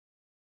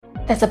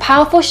There's a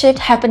powerful shift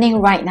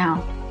happening right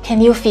now.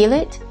 Can you feel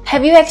it?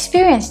 Have you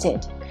experienced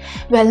it?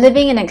 We're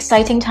living in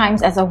exciting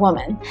times as a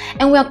woman,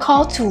 and we're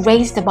called to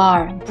raise the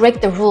bar,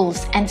 break the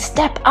rules, and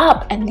step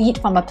up and lead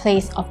from a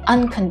place of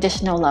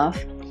unconditional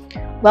love.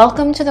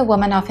 Welcome to the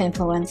Woman of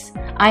Influence.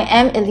 I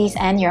am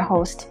Elyse-Anne, your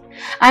host.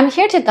 I'm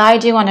here to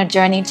guide you on a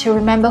journey to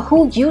remember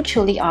who you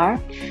truly are,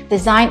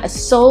 design a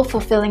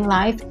soul-fulfilling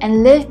life,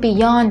 and live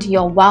beyond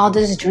your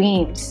wildest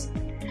dreams.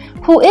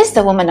 Who is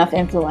the Woman of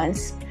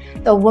Influence?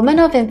 The Woman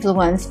of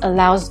Influence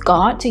allows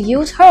God to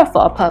use her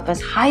for a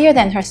purpose higher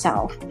than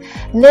herself,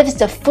 lives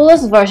the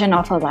fullest version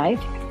of her life,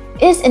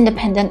 is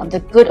independent of the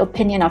good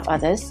opinion of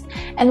others,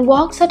 and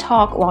walks her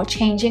talk while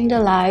changing the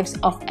lives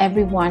of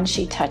everyone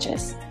she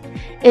touches.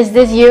 Is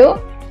this you?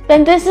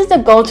 Then this is the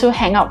go-to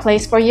hangout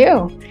place for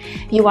you.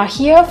 You are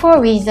here for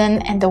a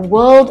reason, and the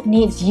world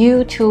needs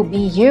you to be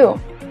you.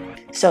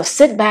 So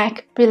sit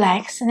back,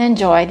 relax, and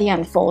enjoy the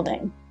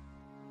unfolding.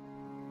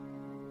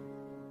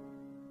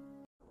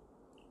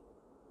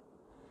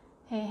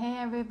 Hey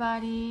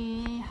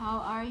everybody, how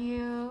are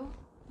you?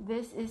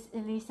 This is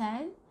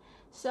Elyse-Anne.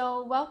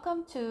 So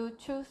welcome to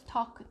Truth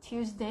Talk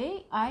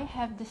Tuesday. I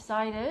have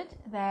decided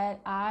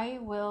that I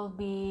will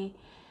be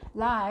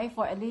live,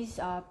 or at least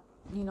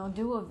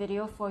do a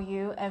video for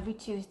you every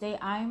Tuesday.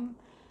 I'm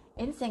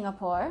in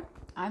Singapore.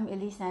 I'm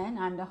Elyse-Anne.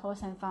 I'm the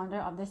host and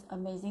founder of this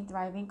amazing,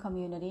 thriving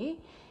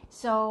community.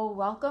 So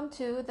welcome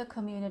to the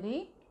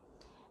community.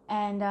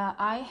 And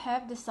I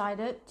have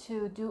decided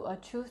to do a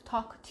Truth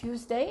Talk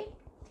Tuesday.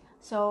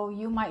 So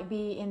you might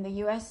be in the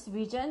US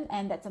region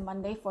and that's a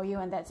Monday for you,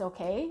 and that's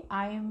okay.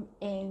 I'm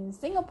in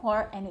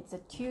Singapore and it's a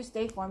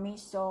Tuesday for me.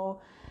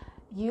 So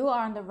you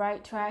are on the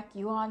right track.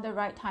 You are on the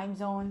right time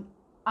zone.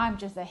 I'm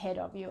just ahead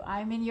of you.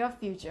 I'm in your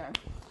future.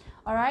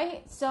 All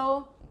right.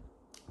 So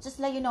just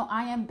to let you know,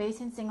 I am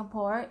based in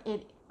Singapore.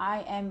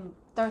 I am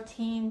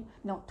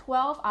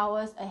 12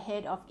 hours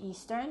ahead of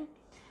Eastern.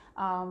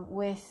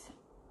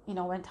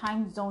 When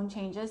time zone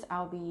changes,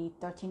 I'll be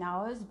 13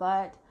 hours.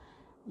 But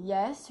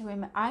yes,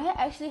 I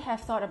actually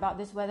have thought about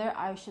this, whether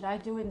should I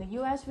do in the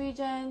US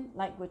region,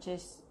 which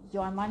is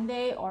your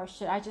Monday, or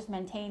should I just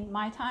maintain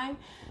my time?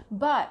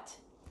 But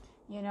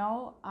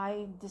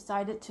I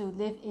decided to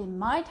live in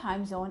my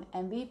time zone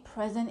and be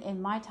present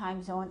in my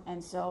time zone,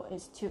 and so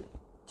it's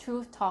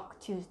Truth Talk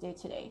Tuesday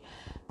today.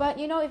 But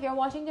if you're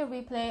watching the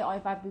replay, or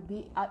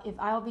if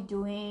I'll be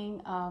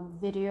doing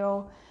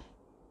video,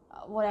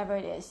 whatever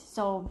it is.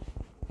 So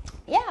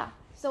yeah.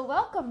 So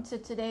welcome to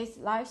today's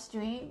live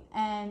stream,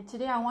 and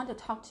today I want to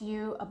talk to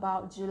you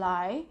about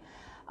July,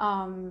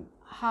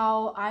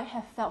 how I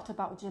have felt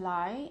about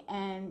July.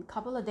 And a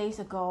couple of days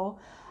ago,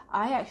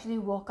 I actually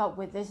woke up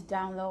with this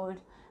download,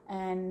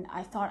 and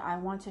I thought I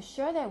want to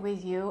share that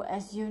with you.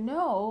 As you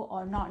know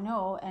or not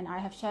know, and I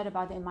have shared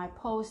about it in my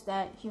post,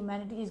 that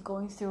humanity is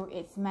going through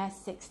its mass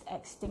sixth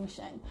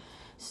extinction.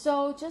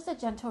 So just a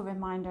gentle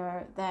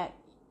reminder that,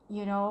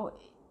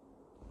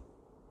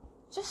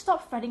 just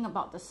stop fretting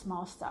about the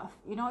small stuff.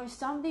 If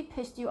somebody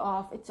pissed you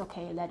off, it's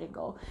okay, let it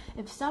go.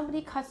 If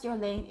somebody cuts your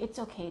lane, it's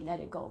okay, let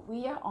it go.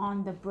 We are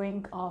on the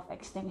brink of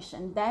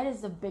extinction. That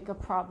is a bigger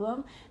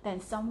problem than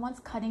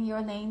someone's cutting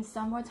your lane,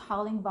 someone's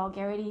howling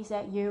vulgarities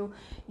at you.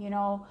 You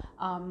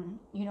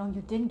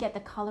didn't get the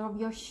color of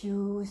your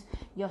shoes,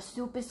 your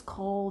soup is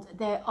cold.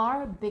 There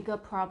are bigger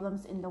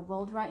problems in the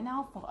world right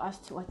now for us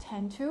to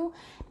attend to,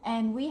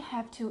 and we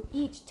have to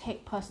each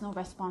take personal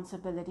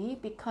responsibility,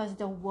 because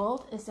the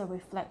world is a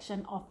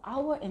reflection of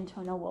our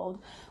internal world.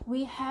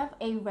 We have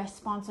a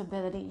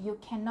responsibility. You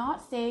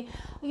cannot say,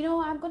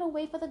 I'm going to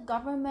wait for the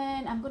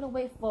government, I'm going to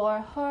wait for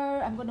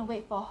her, I'm going to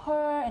wait for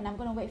her, and I'm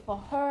going to wait for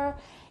her.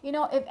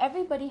 If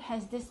everybody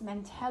has this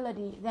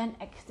mentality, then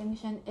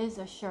extinction is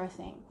a sure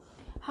thing.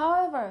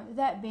 However,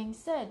 that being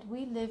said,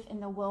 we live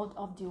in a world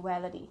of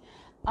duality.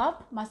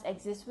 Up must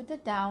exist with the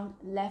down,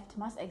 left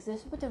must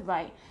exist with the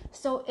right.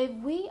 So if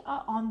we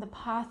are on the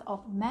path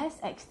of mass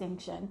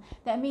extinction,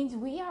 that means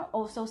we are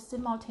also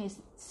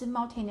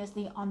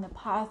simultaneously on the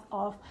path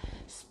of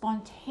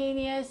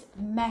spontaneous,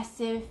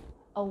 massive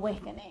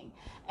awakening.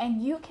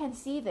 And you can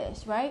see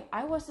this, right?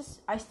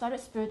 I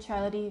started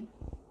spirituality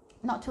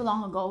not too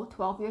long ago,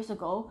 12 years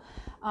ago.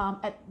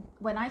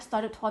 When I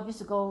started 12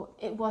 years ago,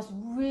 it was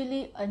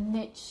really a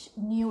niche,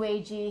 new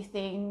agey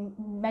thing.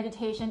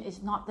 Meditation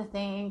is not the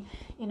thing.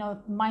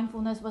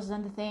 Mindfulness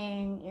wasn't the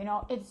thing.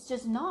 It's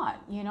just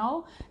not.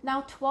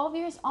 Now 12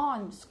 years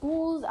on,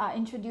 schools are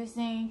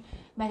introducing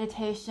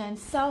meditation.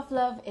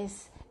 Self-love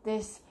is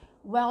this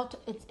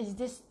is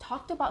this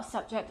talked about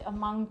subject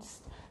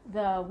amongst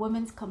the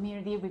women's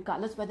community,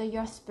 regardless whether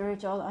you're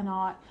spiritual or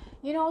not.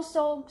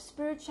 So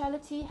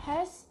spirituality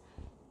has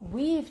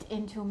weaved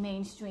into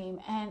mainstream,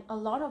 and a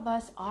lot of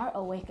us are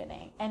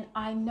awakening. And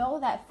I know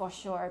that for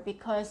sure,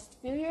 because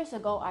a few years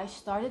ago I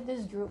started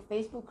this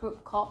Facebook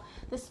group called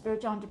the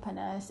Spiritual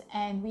Entrepreneurs,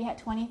 and we had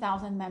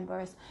 20,000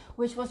 members,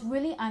 which was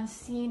really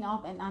unseen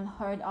of and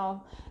unheard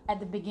of at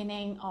the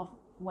beginning of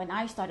when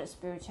I started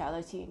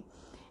spirituality.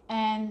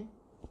 And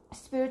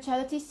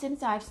spirituality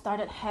since I've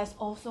started has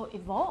also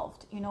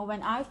evolved. You know,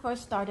 when I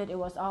first started, it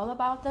was all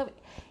about the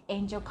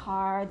angel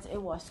cards,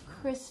 it was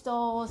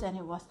crystals, and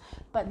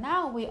but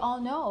now we all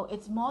know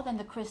it's more than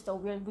the crystal.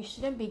 We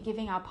shouldn't be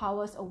giving our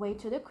powers away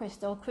to the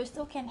crystal.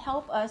 Crystal can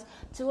help us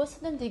to a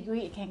certain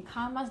degree, it can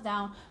calm us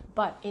down,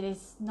 but it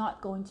is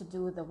not going to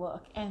do the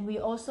work. And we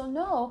also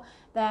know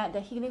that the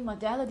healing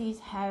modalities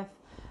have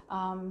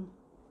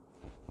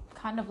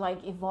kind of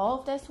like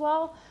evolved as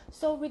well.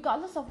 So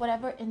regardless of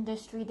whatever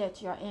industry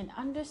that you're in,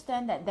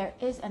 understand that there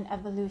is an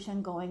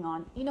evolution going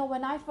on. You know,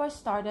 when I first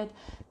started,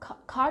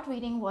 card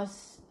reading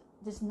was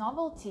this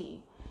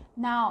novelty.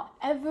 Now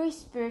every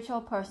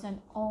spiritual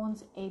person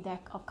owns a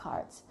deck of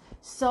cards.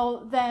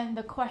 So then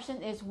the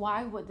question is,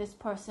 why would this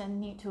person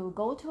need to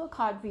go to a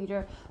card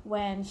reader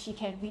when she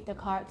can read the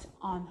cards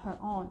on her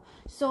own?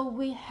 So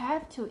we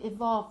have to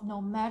evolve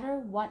no matter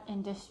what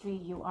industry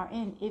you are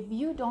in. If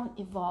you don't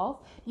evolve,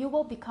 you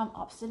will become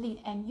obsolete.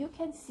 And you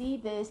can see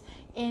this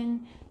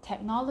in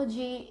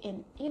technology,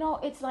 you know,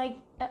 it's like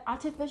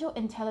artificial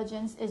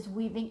intelligence is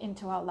weaving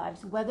into our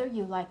lives, whether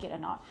you like it or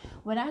not.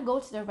 When I go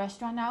to the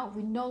restaurant now,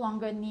 we no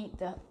longer need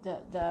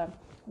the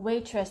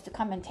waitress to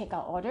come and take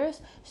our orders.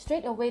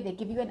 Straight away they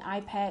give you an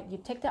iPad, you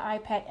take the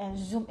iPad and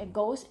zoom, it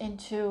goes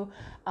into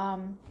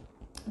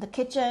the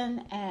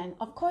kitchen, and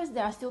of course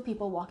there are still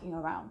people walking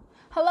around.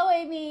 Hello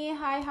Amy,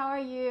 hi, how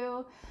are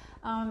you?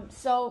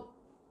 So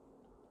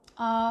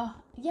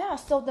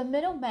the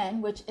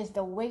middleman, which is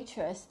the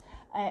waitress,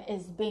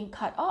 is being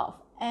cut off,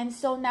 and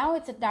so now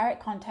it's a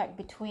direct contact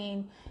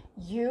between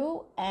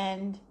you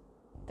and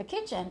the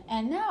kitchen.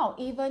 And now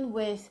even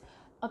with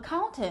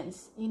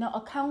accountants,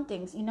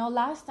 accountings,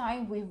 last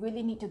time we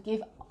really need to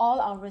give all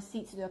our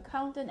receipts to the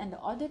accountant and the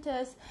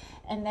auditors,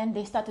 and then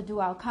they start to do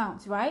our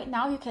accounts, right?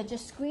 Now you can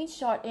just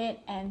screenshot it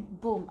and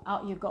boom,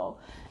 out you go.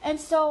 And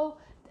so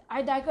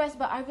I digress,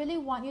 but I really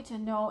want you to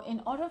know,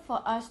 in order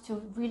for us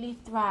to really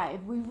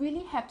thrive, we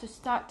really have to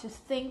start to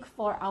think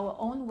for our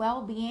own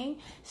well-being,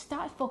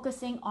 start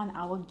focusing on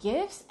our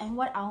gifts and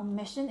what our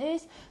mission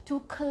is, to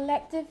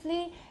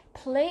collectively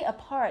play a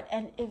part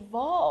and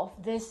evolve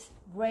this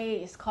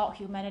race called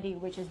humanity,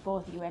 which is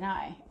both you and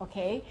I.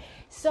 Okay,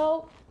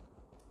 so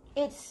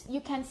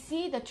you can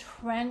see the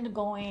trend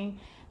going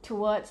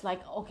towards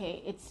like,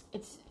 okay,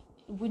 it's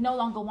we no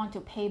longer want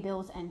to pay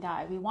bills and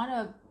die. We want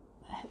to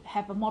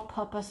have a more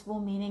purposeful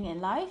meaning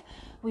in life.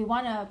 We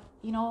want to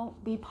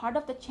be part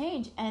of the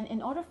change, and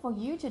in order for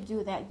you to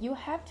do that, you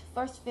have to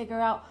first figure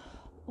out,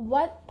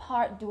 what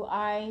part do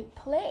I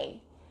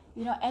play,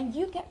 and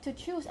you get to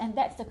choose. And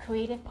that's the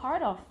creative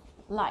part of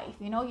life.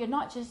 You're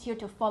not just here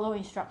to follow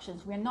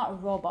instructions. We're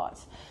not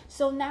robots.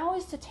 So now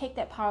is to take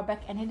that power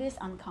back, and it is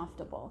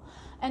uncomfortable.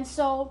 And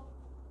so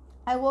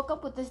I woke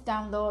up with this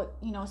download,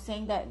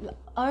 saying that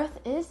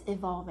Earth is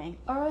evolving.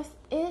 Earth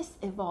is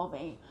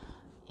evolving.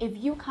 If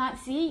you can't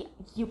see,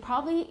 you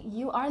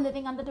are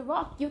living under the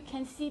rock. You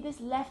can see this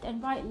left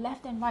and right,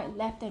 left and right,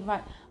 left and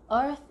right.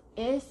 Earth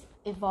is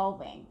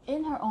evolving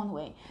in her own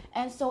way.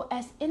 And so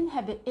as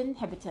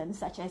inhabitants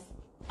such as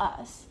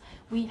us,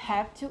 we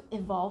have to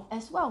evolve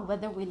as well,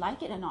 whether we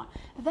like it or not.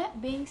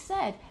 That being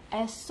said,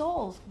 as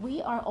souls,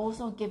 we are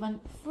also given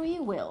free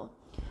will.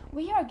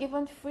 We are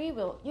given free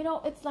will.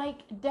 It's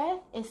like death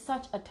is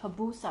such a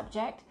taboo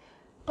subject,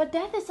 but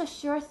death is a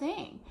sure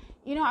thing.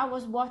 I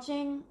was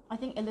watching, I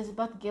think,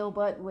 Elizabeth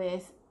Gilbert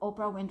with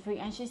Oprah Winfrey,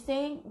 and she's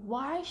saying,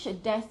 why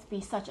should death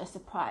be such a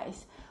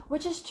surprise?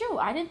 Which is true.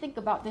 I didn't think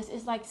about this.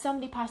 It's like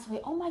somebody passed away.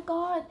 Oh my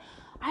God,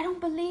 I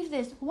don't believe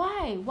this.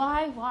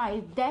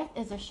 Why? Death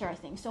is a sure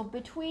thing. So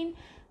between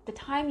the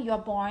time you're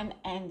born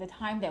and the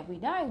time that we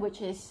die,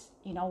 which is,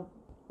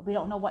 we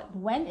don't know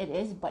when it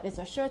is, but it's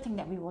a sure thing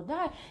that we will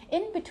die.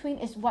 In between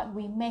is what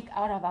we make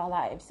out of our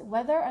lives.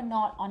 Whether or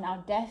not on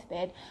our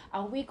deathbed,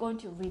 are we going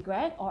to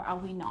regret or are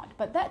we not?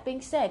 But that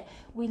being said,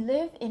 we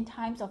live in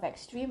times of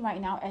extreme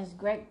right now. As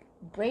Greg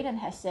Braden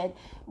has said,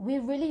 we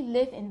really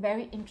live in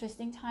very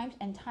interesting times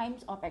and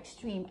times of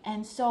extreme.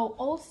 And so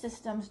old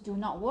systems do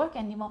not work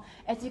anymore.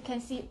 As you can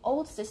see,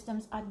 old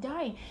systems are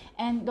dying.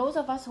 And those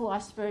of us who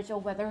are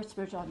spiritual, whether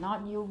spiritual or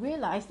not, you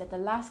realize that the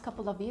last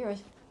couple of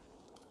years,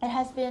 it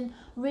has been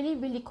really,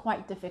 really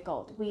quite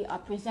difficult. We are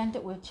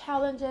presented with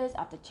challenges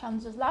after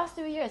challenges. Last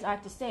 2 years, I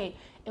have to say,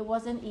 it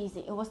wasn't easy.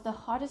 It was the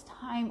hardest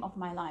time of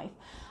my life,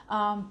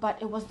 but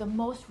it was the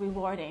most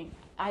rewarding.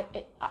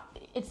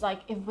 It's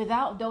like, if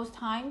without those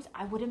times,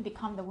 I wouldn't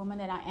become the woman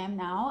that I am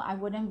now. I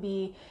wouldn't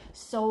be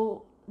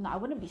so... No, I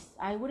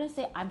wouldn't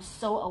say I'm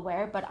so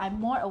aware, but I'm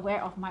more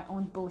aware of my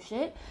own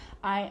bullshit.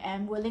 I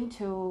am willing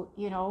to,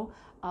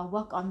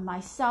 work on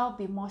myself,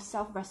 be more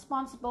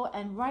self-responsible.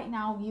 And right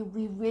now,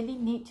 we really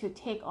need to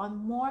take on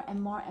more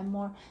and more and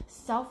more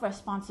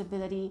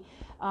self-responsibility,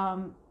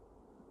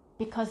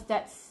 because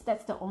that's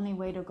the only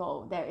way to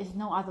go. There is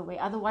no other way.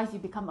 Otherwise, you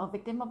become a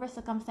victim of your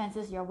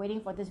circumstances. You're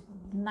waiting for this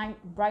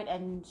bright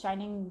and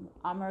shining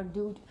armor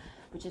dude,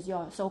 which is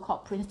your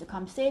so-called prince, to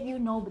come save you.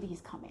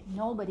 Nobody's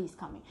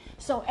coming.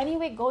 So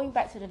anyway, going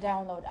back to the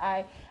download,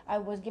 I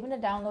was given a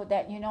download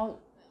that,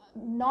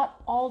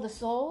 not all the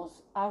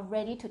souls are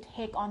ready to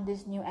take on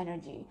this new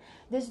energy,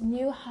 this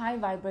new high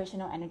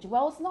vibrational energy.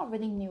 Well, it's not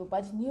really new,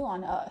 but it's new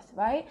on Earth,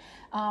 right?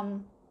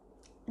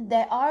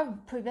 There are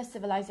previous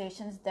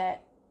civilizations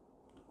that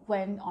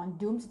went on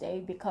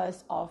doomsday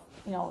because of,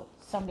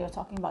 somebody was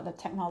talking about the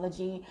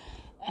technology,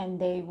 and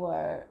they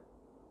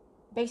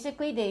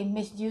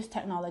misused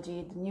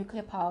technology, the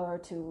nuclear power,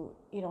 to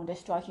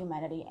destroy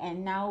humanity,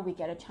 and now we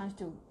get a chance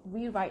to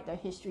rewrite the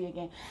history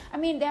again. I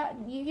mean,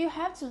 you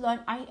have to learn.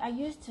 I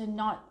used to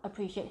not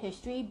appreciate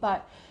history,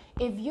 but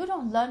if you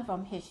don't learn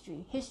from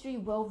history, history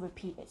will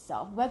repeat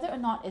itself, whether or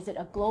not is it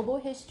a global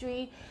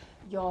history,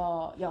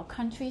 your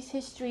country's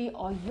history,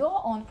 or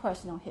your own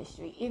personal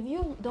history. If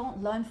you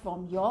don't learn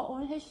from your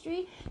own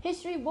history,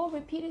 history will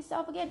repeat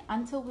itself again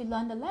until we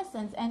learn the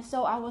lessons. And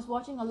so I was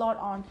watching a lot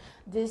on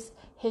this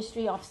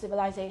history of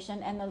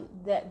civilization, and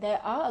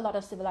there are a lot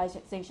of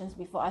civilizations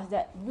before us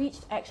that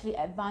reached actually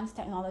advanced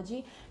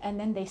technology, and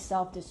then they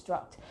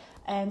self-destruct.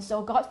 And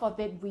so God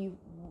forbid we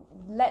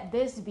let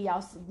this be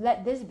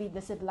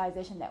the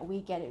civilization that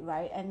we get it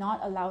right, and not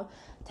allow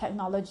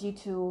technology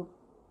to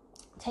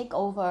take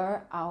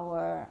over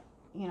our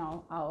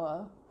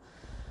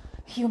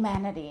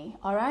humanity.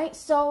 All right,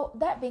 so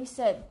that being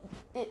said,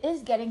 it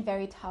is getting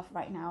very tough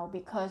right now,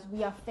 because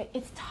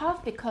it's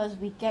tough because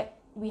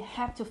we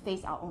have to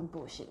face our own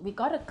bullshit. We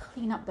got to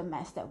clean up the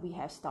mess that we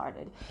have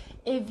started.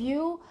 If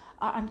you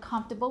are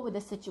uncomfortable with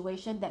the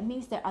situation, that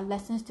means there are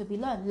lessons to be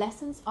learned.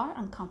 Lessons are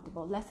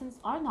uncomfortable. Lessons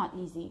are not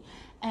easy.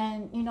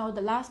 And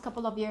the last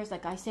couple of years,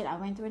 like I said, I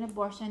went through an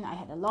abortion, I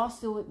had a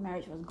lawsuit,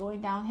 marriage was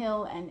going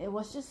downhill, and it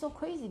was just so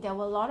crazy. There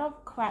were a lot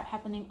of crap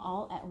happening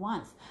all at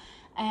once.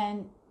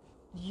 And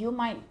you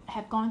might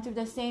have gone through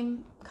the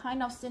same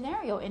kind of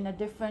scenario in a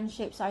different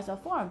shape, size, or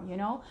form,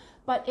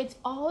 but it's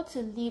all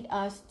to lead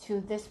us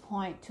to this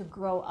point, to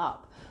grow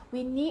up.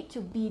 We need to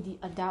be the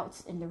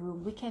adults in the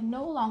room. We can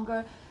no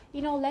longer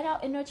let our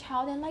inner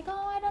child in, like,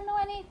 oh, I don't know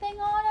anything,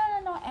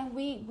 oh, no, and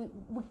we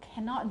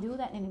cannot do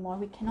that anymore.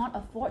 We cannot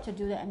afford to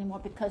do that anymore,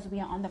 because we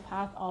are on the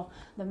path of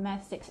the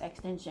math 6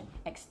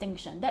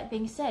 extinction. That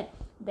being said,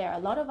 there are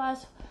a lot of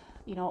us,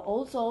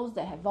 old souls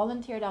that have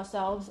volunteered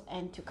ourselves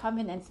and to come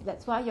in, and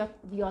that's why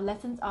your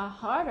lessons are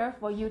harder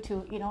for you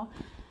to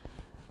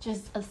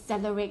just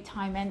accelerate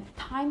time, and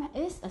time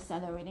is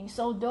accelerating.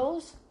 So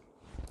those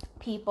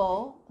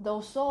people,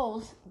 those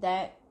souls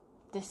that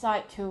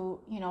decide to,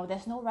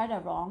 there's no right or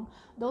wrong,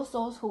 those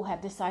souls who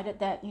have decided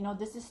that,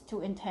 this is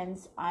too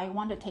intense, I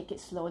want to take it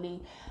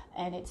slowly,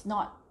 and it's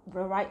not the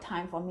right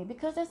time for me,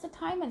 because there's a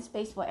time and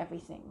space for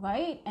everything,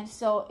 right? And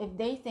so if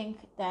they think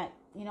that,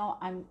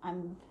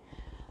 I'm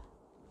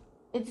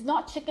it's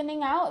not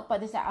chickening out,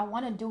 but it's that I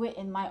want to do it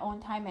in my own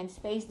time and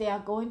space, they are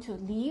going to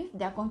leave.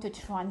 They're going to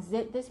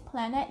transit this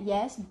planet,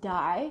 yes,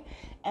 die,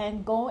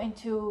 and go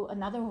into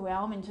another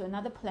realm, into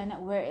another planet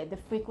where the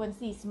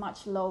frequency is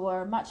much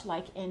lower, much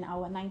like in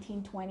our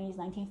 1920s,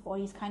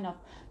 1940s kind of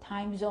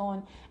time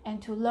zone, and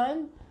to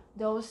learn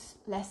those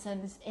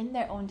lessons in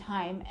their own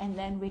time, and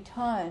then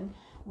return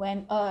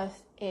when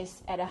Earth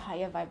is at a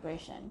higher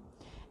vibration.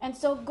 And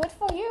so good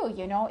for you,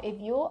 if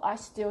you are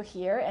still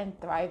here and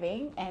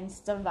thriving and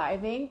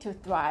surviving to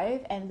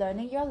thrive and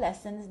learning your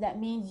lessons, that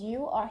means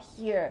you are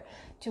here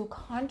to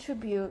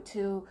contribute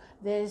to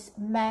this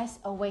mass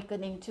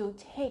awakening, to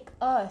take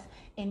Earth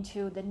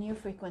into the new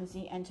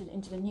frequency and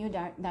into the new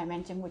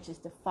dimension, which is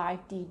the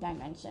 5D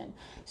dimension.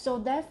 So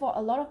therefore,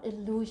 a lot of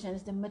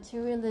illusions, the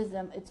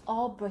materialism, it's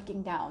all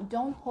breaking down.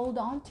 Don't hold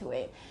on to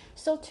it.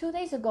 So 2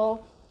 days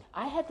ago,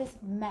 I had this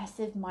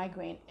massive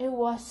migraine. It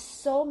was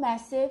so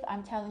massive,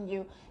 I'm telling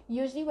you.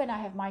 Usually when I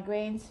have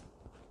migraines,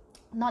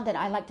 not that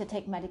I like to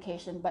take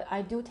medication, but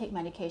I do take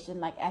medication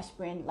like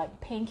aspirin, like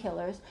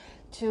painkillers,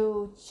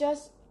 to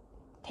just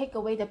take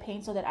away the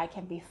pain so that I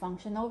can be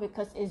functional,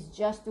 because it's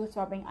just too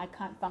throbbing, I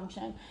can't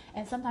function.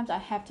 And sometimes I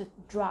have to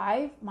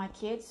drive my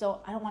kids,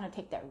 so I don't want to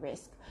take that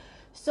risk.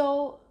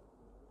 So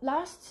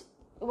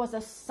it was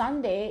a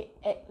Sunday,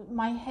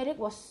 my headache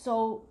was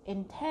so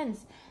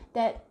intense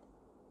that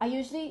I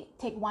usually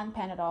take one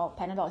Panadol.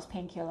 Panadol is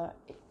painkiller.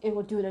 It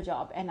will do the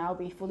job, and I'll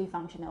be fully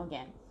functional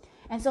again.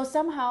 And so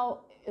somehow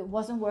it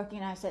wasn't working,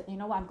 and I said, you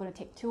know what, I'm going to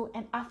take 2.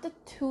 And after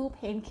 2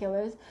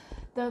 painkillers,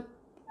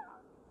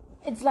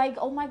 it's like,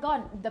 oh my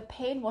God, the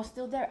pain was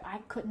still there. I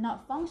could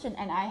not function,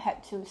 and I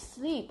had to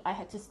sleep.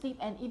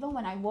 And even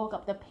when I woke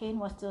up, the pain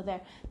was still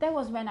there. That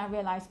was when I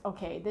realized,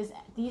 okay,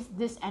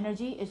 this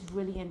energy is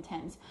really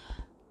intense.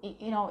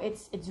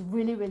 It's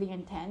really, really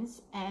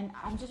intense. And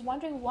I'm just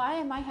wondering, why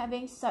am I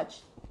having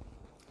such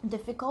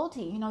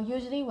difficulty?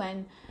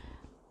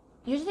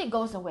 Usually it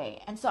goes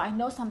away, and so I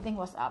know something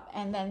was up.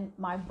 And then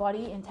my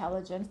body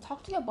intelligence,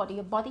 talk to your body.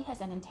 Your body has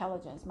an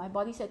intelligence. My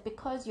body said,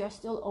 because you're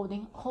still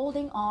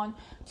holding on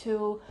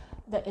to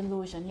the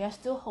illusion, you're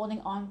still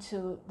holding on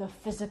to the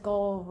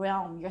physical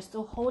realm, you're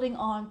still holding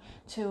on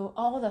to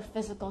all the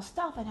physical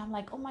stuff. And I'm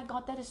like, oh my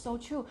God, that is so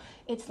true.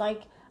 It's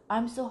like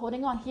I'm still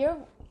holding on here.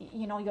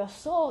 Your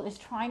soul is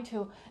trying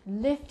to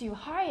lift you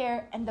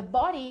higher, and the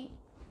body,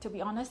 to be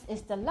honest,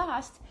 is the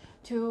last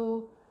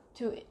to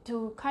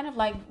to kind of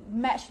like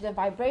match the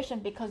vibration,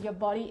 because your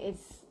body is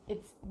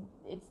it's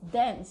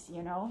dense,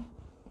 you know.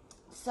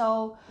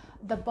 So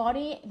the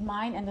body,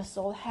 mind, and the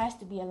soul has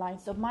to be aligned.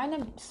 So mind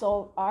and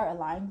soul are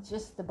aligned,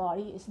 just the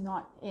body is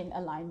not in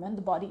alignment.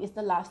 The body is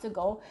the last to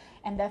go,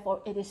 and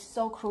therefore it is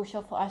so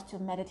crucial for us to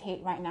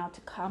meditate right now,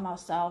 to calm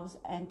ourselves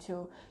and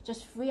to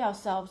just free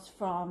ourselves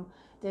from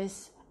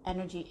this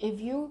energy. If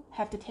you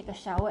have to take a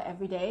shower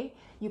every day,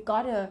 you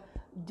gotta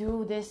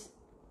do this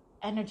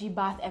energy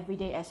bath every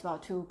day as well,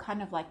 to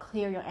kind of like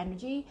clear your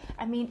energy.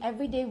 I mean,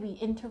 every day we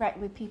interact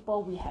with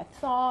people, we have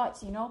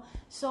thoughts, you know,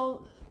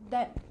 so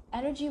that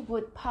energy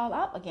would pile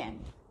up again.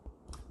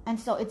 And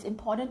so it's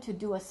important to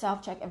do a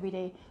self-check every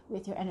day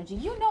with your energy.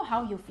 You know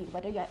how you feel,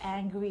 whether you're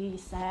angry,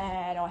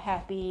 sad, or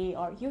happy,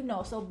 or you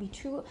know. So be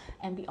true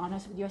and be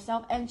honest with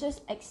yourself, and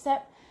just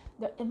accept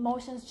the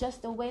emotions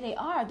just the way they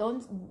are.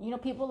 Don't, you know,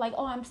 people like,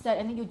 oh, I'm sad,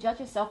 and then you judge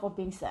yourself for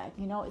being sad.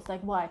 You know, it's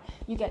like, why?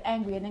 You get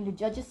angry and then you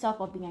judge yourself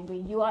for being angry.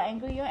 You are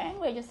angry, you're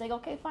angry. Just like,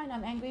 okay, fine,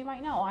 I'm angry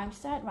right now, or I'm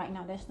sad right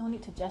now. There's no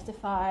need to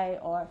justify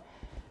or,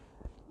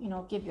 you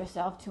know, give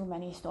yourself too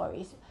many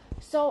stories.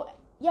 So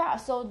yeah,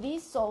 so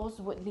these souls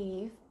would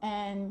leave,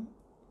 and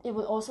it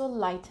would also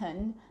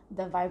lighten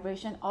the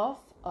vibration of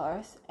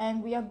Earth,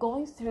 and we are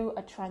going through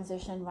a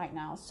transition right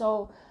now.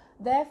 So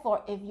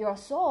therefore, if your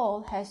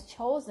soul has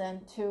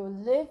chosen to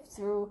live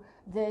through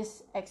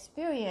this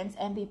experience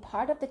and be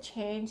part of the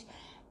change,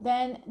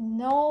 then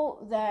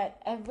know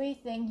that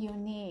everything you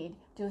need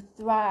to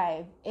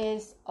thrive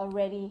is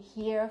already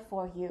here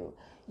for you.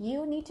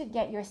 You need to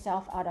get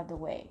yourself out of the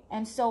way.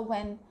 And so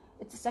when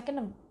it's the 2nd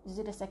of, is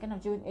it the 2nd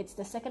of June? It's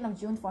the 2nd of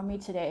June for me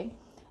today.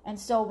 And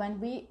so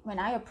when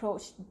I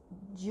approached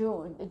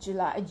July,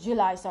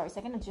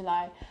 2nd of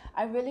July,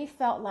 I really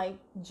felt like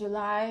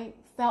July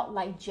felt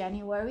like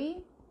January,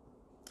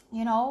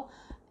 you know.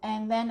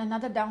 And then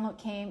another download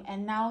came,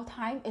 and now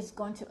time is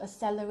going to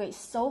accelerate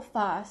so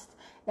fast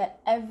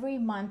that every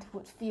month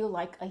would feel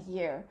like a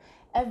year.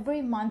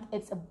 Every month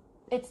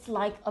it's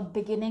like a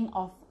beginning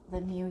of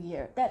the new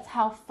year. That's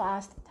how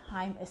fast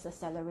time is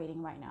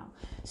accelerating right now.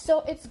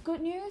 So it's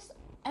good news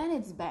and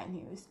it's bad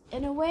news.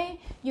 In a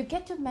way, you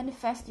get to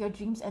manifest your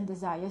dreams and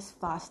desires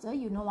faster.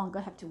 You no longer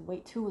have to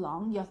wait too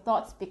long. Your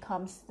thoughts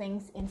becomes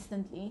things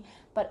instantly.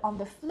 But on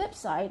the flip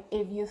side,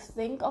 if you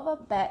think of a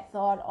bad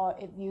thought or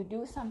if you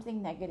do something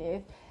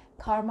negative,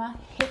 karma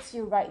hits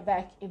you right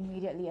back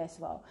immediately as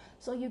well.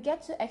 So you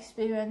get to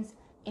experience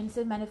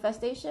instant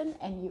manifestation,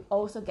 and you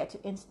also get to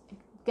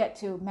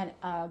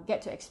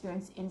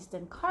experience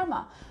instant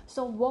karma.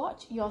 So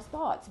watch your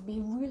thoughts. Be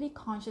really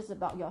conscious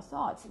about your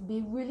thoughts.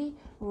 Be really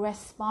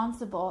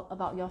responsible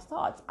about your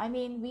thoughts. I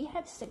mean, we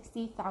have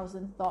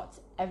 60,000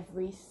 thoughts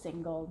every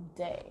single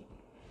day.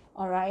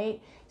 All right.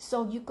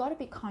 So you got to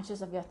be conscious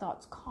of your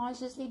thoughts.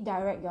 Consciously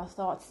direct your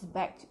thoughts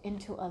back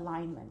into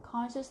alignment.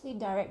 Consciously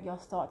direct your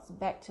thoughts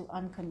back to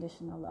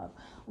unconditional love.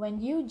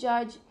 When you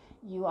judge,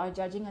 you are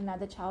judging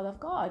another child of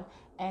God.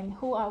 And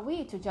who are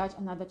we to judge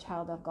another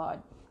child of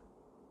God?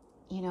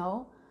 You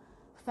know,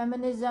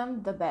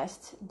 feminism, the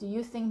best. Do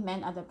you think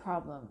men are the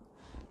problem?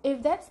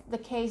 If that's the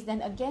case,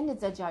 then again,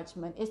 it's a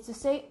judgment. It's to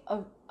say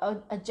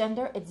a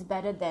gender is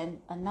better than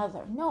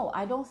another. No,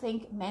 I don't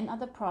think men are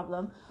the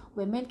problem.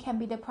 Women can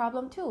be the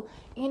problem too.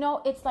 You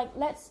know, it's like,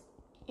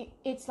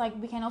 it's like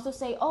we can also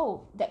say,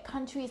 oh, that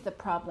country is the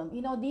problem.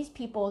 You know, these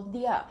people,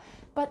 they are.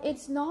 But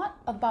it's not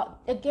about,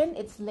 again,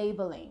 it's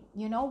labeling,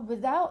 you know,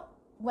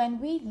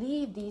 when we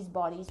leave these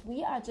bodies,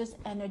 we are just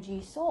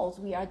energy souls.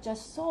 We are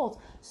just souls.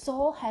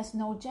 Soul has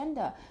no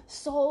gender.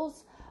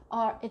 Souls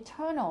are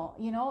eternal.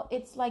 You know,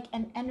 it's like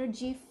an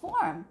energy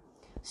form.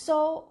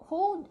 So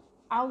who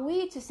are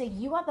we to say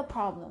you are the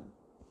problem?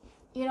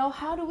 You know,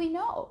 how do we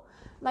know?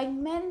 Like,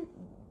 men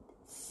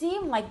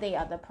seem like they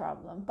are the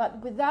problem,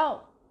 but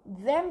without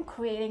them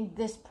creating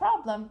this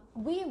problem,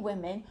 we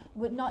women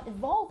would not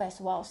evolve as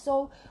well.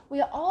 So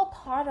we are all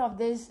part of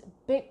this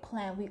big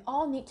plan. We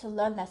all need to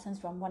learn lessons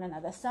from one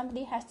another.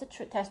 Somebody has to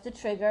test the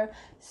trigger.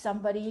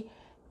 Somebody,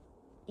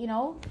 you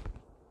know,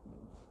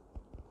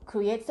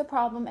 creates the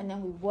problem, and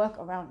then we work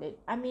around it.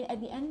 I mean, at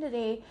the end of the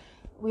day,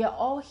 we are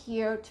all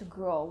here to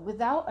grow.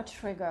 Without a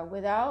trigger,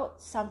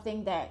 without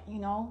something that, you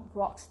know,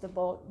 rocks the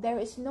boat, there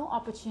is no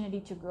opportunity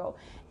to grow.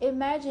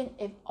 Imagine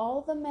if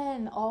all the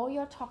men, all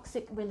your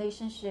toxic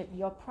relationship,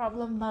 your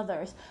problem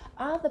mothers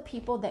are the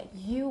people that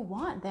you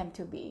want them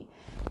to be.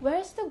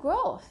 Where's the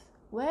growth?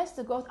 Where's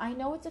the growth? I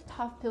know it's a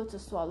tough pill to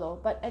swallow,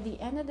 but at the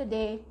end of the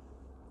day,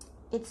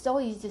 it's so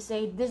easy to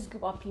say this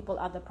group of people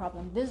are the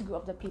problem, this group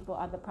of the people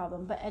are the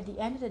problem. But at the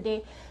end of the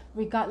day,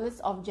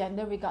 regardless of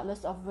gender,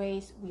 regardless of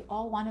race, we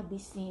all want to be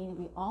seen,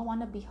 we all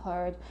want to be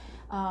heard.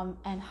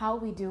 And how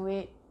we do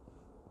it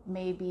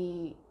may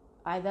be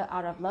either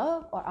out of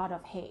love or out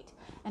of hate.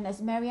 And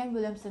as Marianne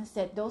Williamson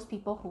said, those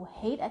people who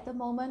hate at the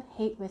moment,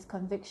 hate with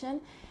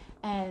conviction,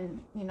 And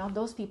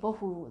those people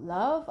who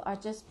love are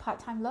just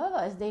part-time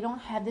lovers. They don't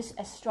have this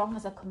as strong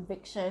as a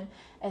conviction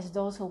as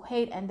those who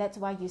hate, and that's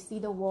why you see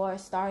the war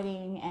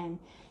starting. And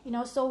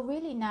so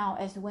really now,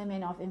 as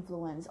women of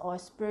influence or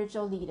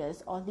spiritual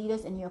leaders or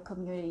leaders in your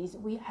communities,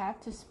 we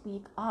have to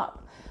speak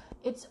up.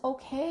 It's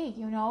okay,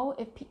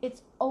 if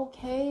it's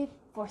okay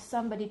for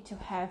somebody to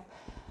have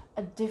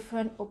a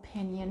different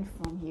opinion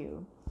from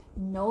you.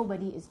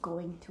 Nobody is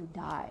going to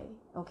die,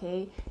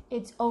 okay?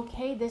 It's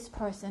okay this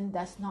person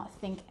does not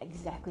think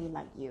exactly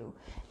like you.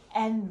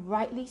 And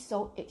rightly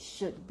so, it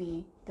should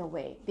be the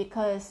way,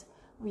 because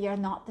we are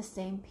not the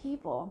same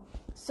people.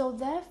 So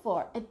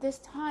therefore, at this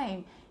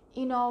time,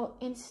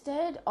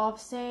 instead of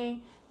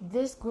saying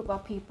this group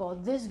of people,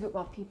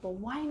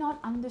 why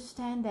not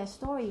understand their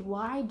story?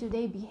 Why do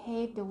they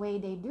behave the way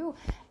they do?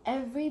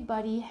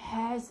 Everybody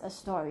has a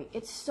story.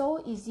 It's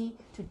so easy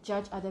to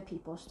judge other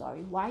people's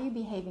story. Why are you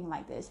behaving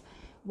like this?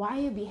 Why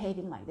are you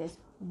behaving like this?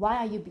 Why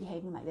are you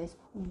behaving like this?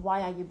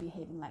 Why are you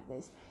behaving like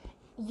this?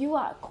 You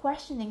are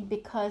questioning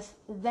because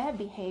their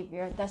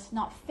behavior does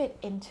not fit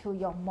into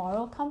your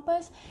moral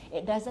compass.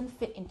 It doesn't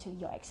fit into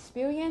your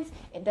experience.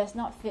 It does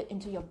not fit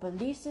into your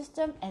belief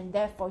system, and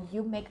therefore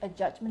you make a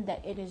judgment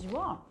that it is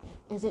wrong.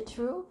 Is it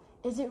true?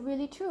 Is it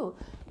really true?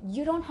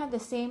 You don't have the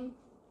same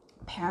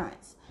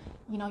parents.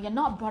 You're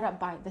not brought up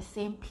by the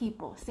same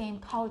people, same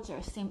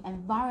culture, same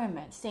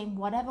environment, same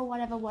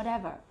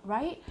whatever,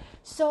 right?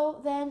 So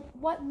then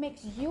what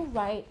makes you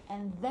right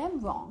and them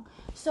wrong?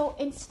 So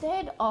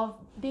instead of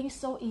being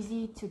so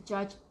easy to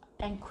judge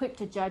and quick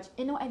to judge,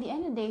 at the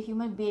end of the day,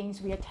 human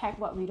beings, we attack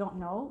what we don't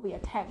know. We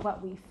attack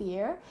what we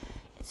fear.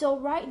 So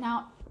right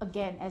now,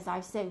 again, as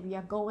I've said, we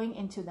are going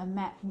into the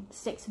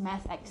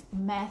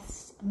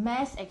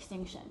mass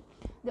extinction.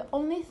 The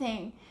only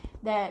thing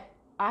that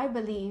I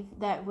believe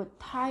that would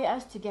tie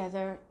us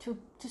together to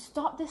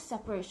stop this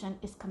separation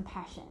is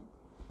compassion.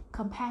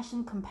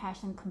 Compassion.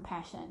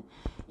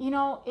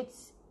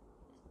 It's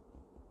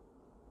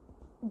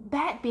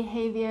bad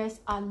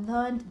behaviors are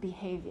learned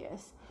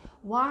behaviors.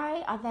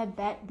 Why are there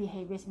bad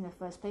behaviors in the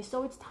first place?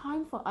 So it's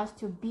time for us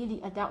to be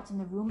the adults in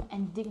the room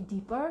and dig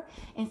deeper,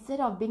 instead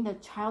of being the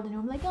child in the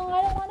room like, oh,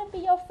 I don't want to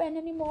be your friend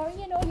anymore.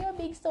 You're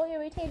being so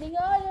irritating.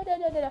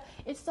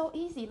 It's so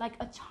easy. Like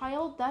a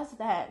child does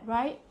that,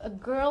 right? A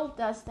girl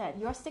does that.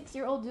 Your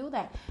 6-year-old do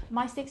that.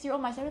 My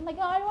 6-year-old, my 7, like,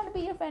 oh, I don't want to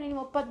be your friend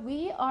anymore. But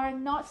we are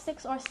not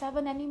 6 or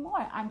 7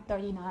 anymore. I'm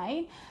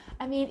 39.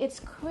 I mean, it's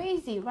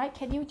crazy, right?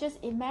 Can you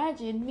just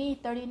imagine me,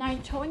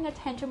 39, throwing a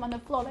tantrum on the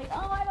floor like,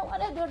 oh, I don't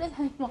want to do this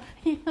anymore.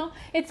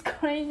 It's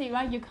crazy,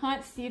 right? You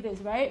can't see this,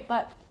 right?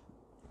 But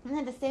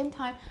at the same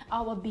time,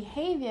 our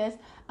behaviors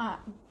are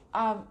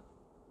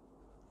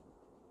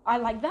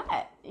like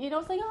that.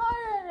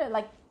 It's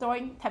like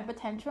throwing temper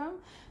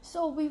tantrum.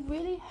 So we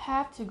really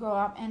have to grow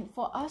up. And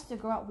for us to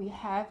grow up, we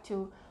have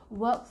to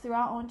work through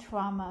our own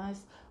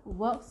traumas,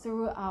 work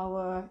through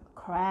our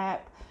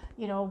crap,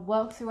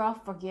 work through our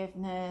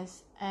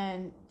forgiveness,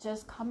 and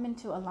just come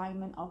into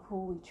alignment of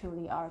who we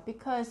truly are.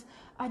 Because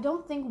I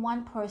don't think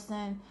one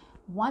person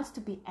wants to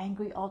be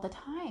angry all the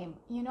time.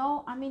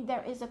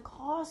 There is a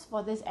cause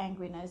for this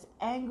angriness.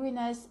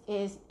 Angriness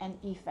is an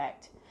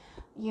effect,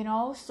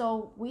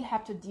 so we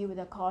have to deal with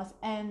the cause.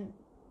 And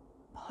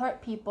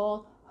hurt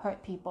people,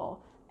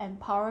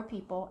 empower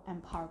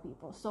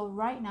people. So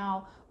right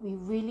now, we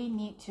really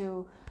need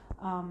to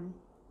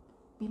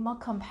be more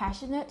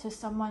compassionate to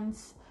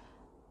someone's.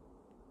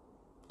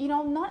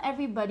 Not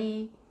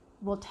everybody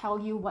will tell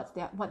you what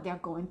they're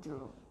going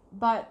through,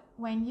 but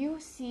when you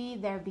see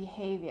their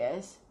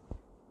behaviors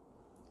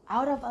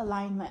out of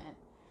alignment,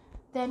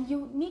 then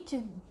you need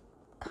to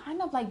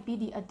kind of like be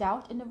the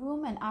adult in the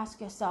room and ask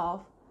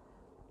yourself,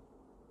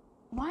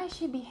 why is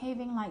she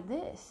behaving like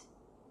this?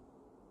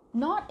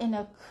 Not in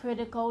a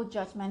critical,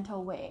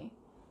 judgmental way.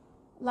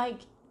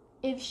 Like,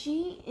 if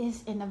she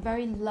is in a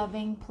very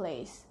loving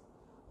place,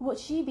 would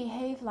she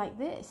behave like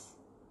this?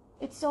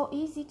 It's so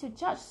easy to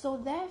judge. So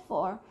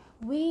therefore,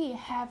 we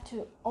have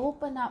to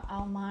open up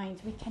our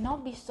minds. We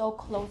cannot be so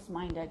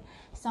close-minded.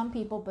 Some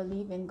people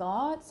believe in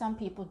God, some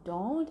people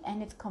don't,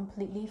 and it's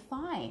completely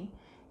fine.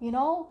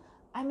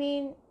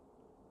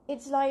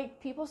 It's like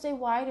people say,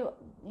 why do,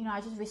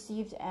 I just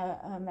received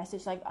a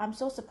message like, I'm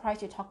so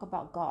surprised you talk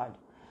about God.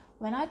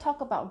 When I talk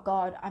about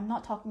God, I'm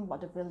not talking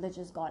about the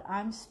religious God.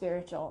 I'm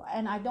spiritual.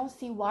 And I don't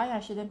see why I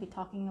shouldn't be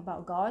talking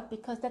about God,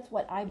 because that's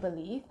what I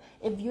believe.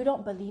 If you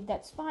don't believe,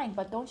 that's fine.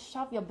 But don't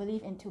shove your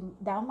belief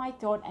down my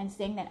throat and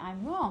saying that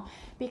I'm wrong.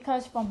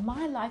 Because from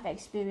my life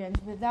experience,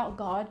 without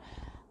God,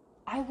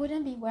 I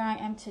wouldn't be where I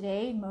am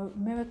today.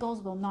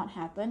 Miracles will not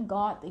happen.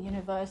 God, the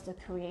universe, the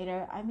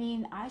creator. I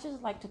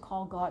just like to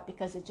call God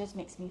because it just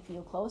makes me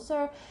feel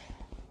closer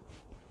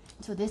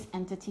to this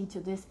entity, to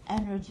this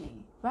energy,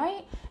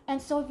 right? And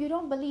so if you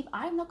don't believe,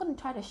 I'm not going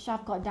to try to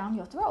shove God down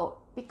your throat,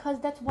 because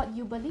that's what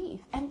you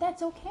believe, and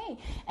that's okay.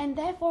 And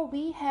therefore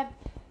we have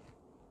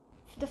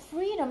the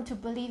freedom to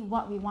believe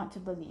what we want to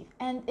believe.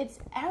 And it's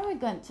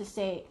arrogant to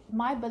say,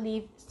 my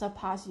belief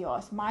surpasses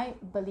yours, my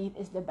belief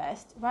is the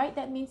best, right?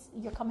 That means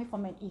you're coming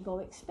from an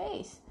egoic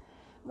space,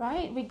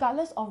 right?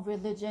 Regardless of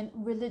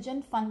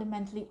religion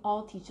fundamentally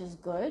all teaches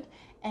good,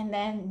 and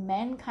then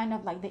men kind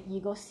of like the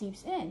ego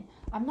seeps in.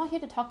 I'm not here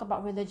to talk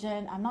about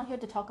religion, I'm not here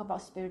to talk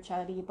about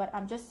spirituality, but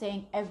I'm just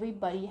saying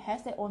everybody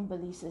has their own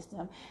belief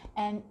system,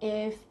 and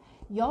if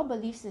your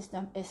belief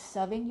system is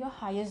serving your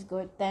highest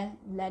good, then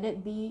let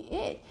it be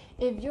it.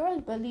 If your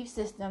belief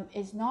system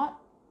is not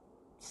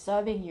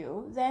serving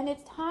you, then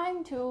it's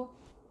time to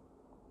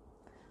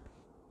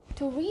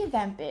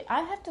revamp it.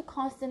 I have to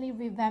constantly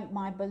revamp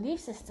my belief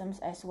systems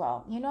as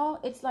well.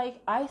 It's like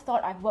I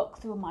thought I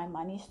worked through my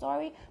money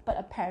story, but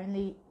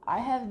apparently I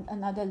have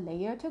another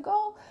layer to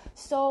go.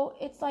 So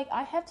it's like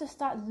I have to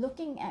start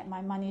looking at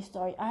my money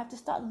story. I have to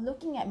start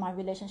looking at my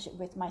relationship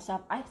with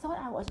myself. I thought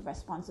I was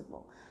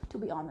responsible, to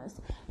be honest,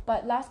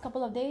 but last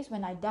couple of days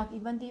when I dug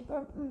even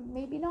deeper,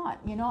 maybe not.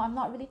 I'm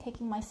not really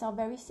taking myself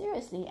very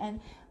seriously, and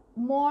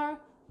more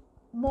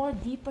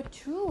deeper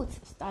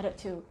truths started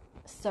to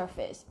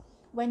surface.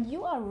 When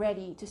you are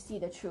ready to see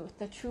the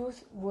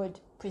truth would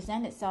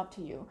present itself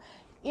to you.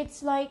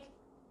 It's like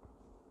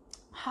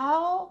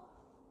how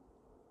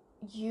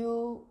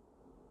this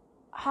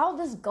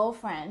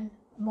girlfriend,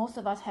 most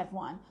of us have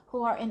one,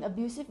 who are in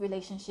abusive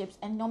relationships,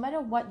 and no matter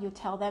what you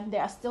tell them, they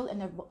are still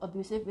in an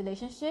abusive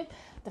relationship.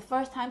 The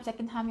first time,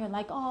 second time, you're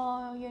like,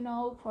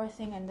 oh, poor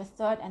thing, and the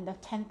third and the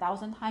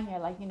 10,000th time, you're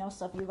like,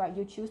 serve you right,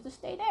 you choose to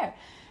stay there.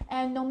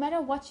 And no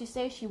matter what you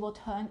say, she will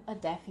turn a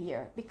deaf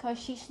ear because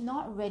she's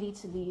not ready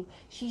to leave.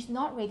 She's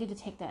not ready to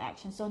take that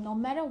action. So no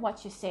matter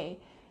what you say,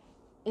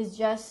 it's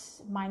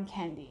just mind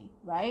candy,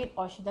 right?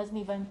 Or she doesn't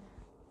even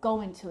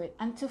go into it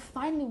until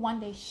finally one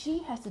day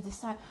she has to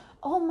decide,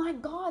 oh my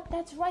God,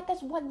 that's right,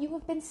 that's what you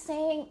have been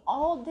saying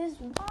all this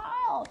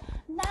while.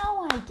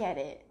 Now I get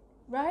it,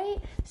 right?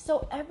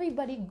 So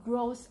everybody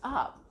grows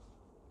up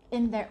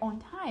in their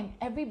own time.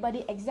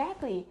 Everybody,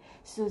 exactly,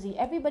 Susie,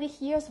 everybody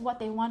hears what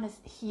they want to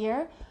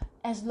hear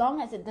as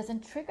long as it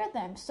doesn't trigger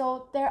them.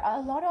 So there are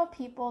a lot of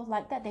people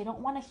like that. They don't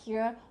want to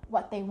hear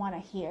what they want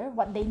to hear,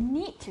 what they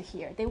need to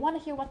hear. They want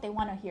to hear what they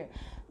want to hear,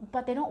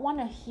 but they don't want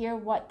to hear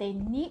what they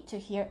need to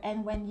hear.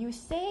 And when you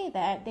say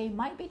that, they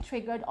might be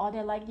triggered, or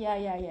they're like,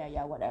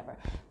 yeah, whatever.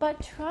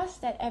 But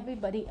trust that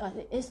everybody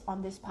is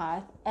on this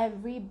path.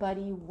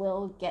 Everybody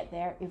will get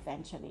there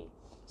eventually.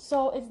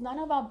 So it's none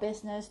of our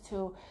business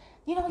to,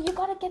 you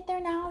gotta get there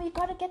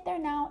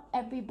now.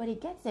 Everybody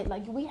gets it.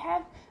 Like, we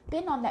have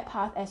been on that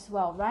path as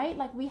well, right?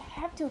 Like, we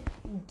have to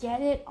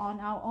get it on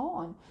our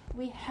own.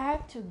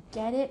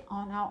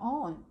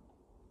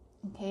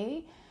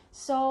 Okay?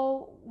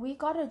 So we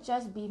gotta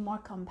just be more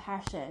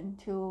compassionate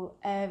to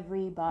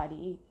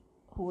everybody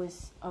who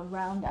is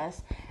around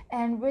us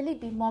and really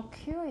be more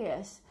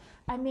curious.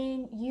 I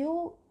mean,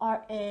 you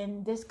are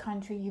in this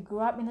country, you grew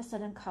up in a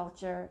certain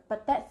culture,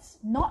 but that's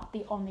not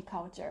the only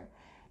culture.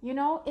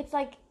 It's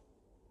like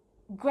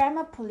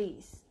grammar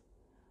police.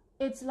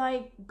 It's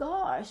like,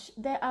 gosh,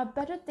 there are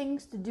better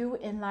things to do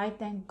in life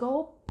than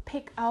go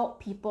pick out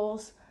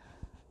people's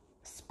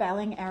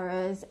spelling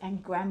errors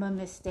and grammar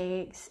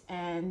mistakes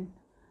and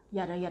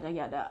yada yada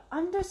yada.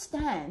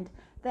 Understand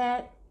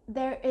that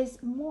there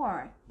is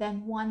more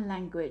than one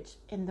language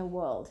in the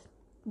world.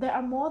 There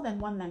are more than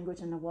one language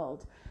in the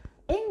world.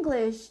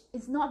 English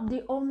is not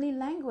the only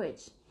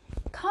language.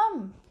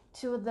 Come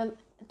to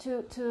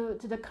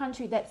the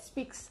country that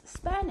speaks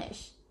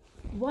Spanish.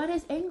 What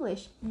is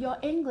English? Your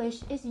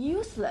English is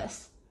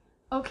useless.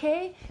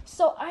 Okay?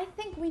 So I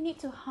think we need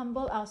to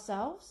humble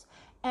ourselves.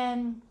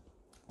 And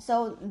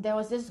so there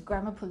was this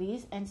grammar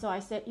police, and so I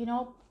said,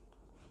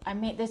 I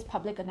made this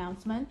public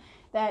announcement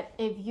that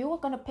if you are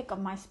going to pick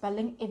on my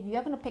spelling, if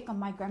you're going to pick on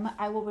my grammar,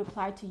 I will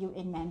reply to you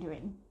in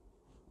Mandarin.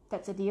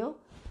 That's a deal.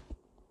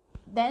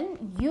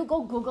 Then you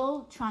go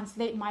Google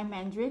translate my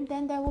Mandarin,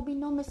 then there will be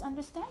no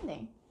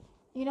misunderstanding.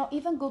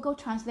 Even Google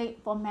Translate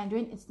for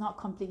Mandarin, it's not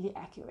completely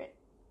accurate.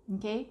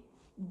 Okay?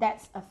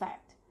 That's a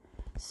fact.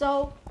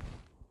 So,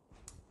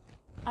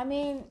 I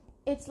mean,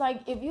 it's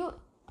like if you,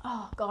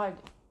 oh God.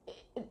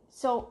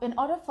 So in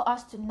order for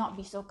us to not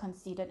be so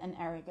conceited and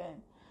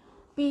arrogant,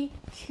 be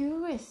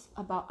curious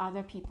about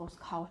other people's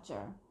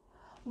culture.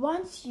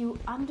 Once you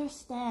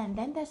understand,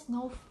 then there's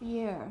no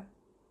fear.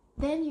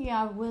 Then you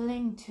are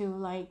willing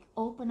to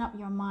open up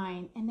your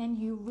mind, and then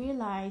you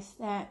realize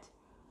that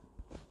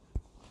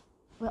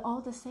we're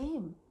all the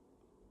same.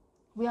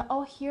 We are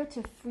all here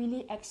to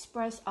freely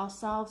express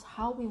ourselves,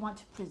 how we want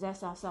to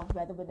possess ourselves,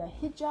 whether with a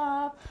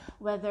hijab,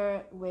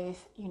 whether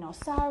with,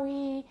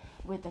 sari,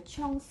 with the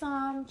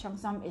cheongsam.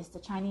 Cheongsam is the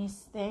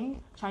Chinese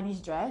thing, Chinese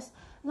dress.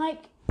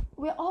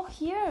 We're all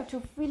here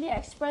to freely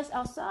express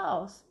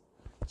ourselves.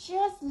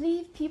 Just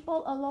leave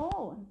people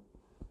alone.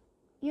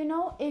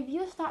 If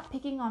you start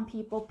picking on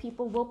people,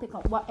 people will pick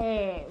on,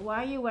 why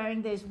are you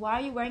wearing this? Why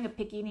are you wearing a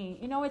bikini?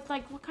 It's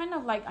like, what kind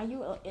of are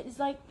you, it's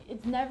like,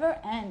 it never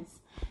ends.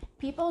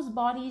 People's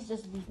bodies,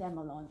 just leave them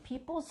alone.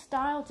 People's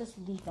style, just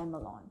leave them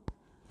alone.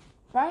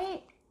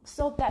 Right?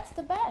 So that's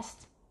the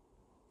best.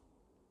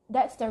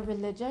 That's their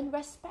religion.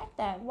 Respect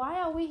that. Why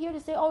are we here to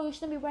say, oh, you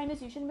shouldn't be wearing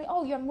this, you shouldn't be,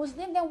 oh, you're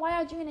Muslim, then why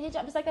are you in a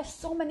hijab? It's like there's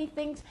so many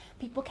things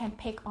people can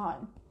pick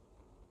on.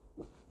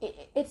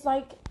 it's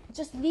like,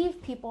 just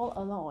leave people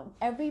alone.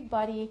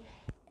 Everybody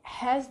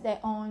has their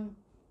own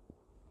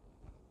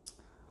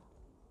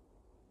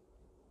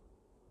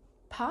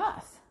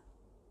path,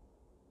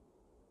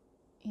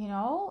 you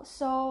know,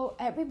 so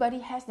everybody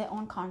has their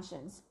own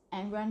conscience,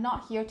 and we're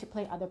not here to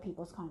play other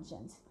people's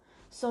conscience.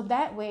 So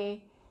that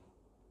way,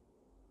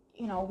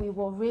 you know, we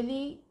will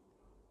really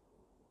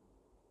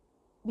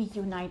be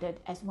united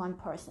as one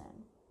person.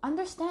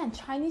 Understand,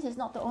 Chinese is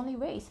not the only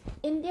race.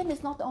 Indian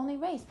is not the only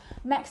race.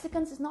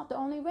 Mexicans is not the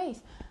only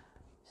race.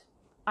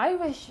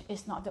 Irish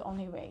is not the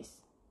only race.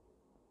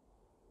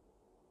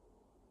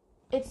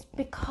 It's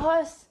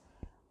because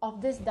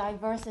of this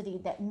diversity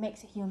that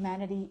makes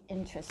humanity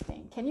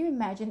interesting. Can you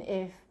imagine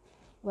if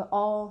we're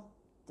all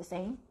the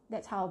same?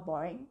 That's how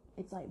boring.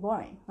 It's like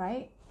boring,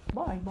 right?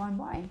 Boring.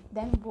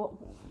 Then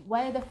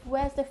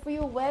where's the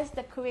thrill? Where's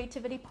the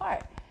creativity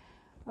part,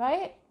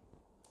 right?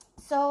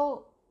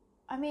 So,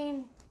 I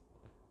mean,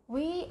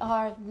 we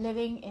are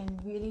living in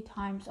really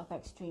times of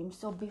extremes.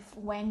 So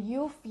when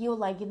you feel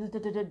like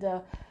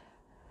the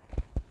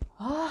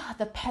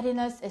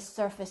pettiness is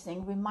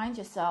surfacing, remind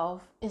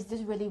yourself, is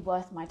this really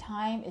worth my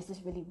time? Is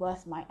this really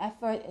worth my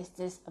effort? Is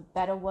this a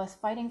battle worth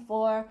fighting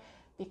for?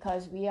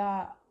 Because we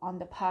are on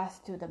the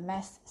path to the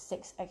mass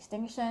 6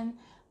 extinction.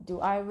 Do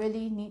I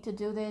really need to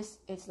do this?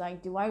 It's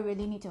like, do I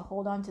really need to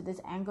hold on to this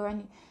anger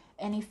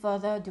any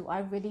further? Do I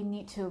really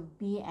need to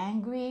be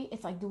angry?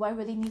 It's like, do I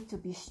really need to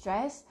be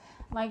stressed?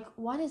 Like,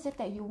 what is it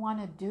that you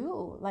want to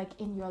do, like,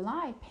 in your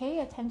life? Pay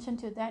attention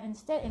to that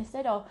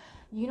instead of,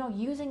 you know,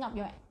 using up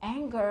your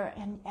anger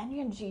and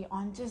energy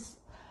on just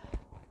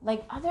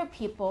like other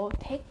people.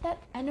 Take that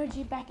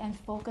energy back and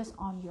focus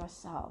on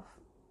yourself.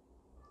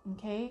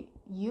 Okay,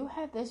 you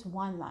have this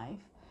one life.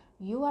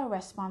 You are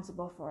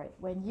responsible for it.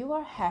 When you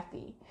are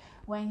happy,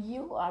 when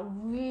you are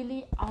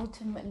really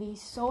ultimately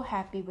so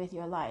happy with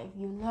your life,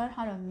 you learn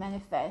how to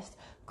manifest,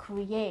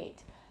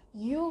 create.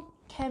 You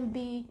can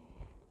be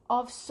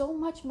of so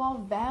much more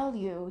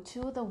value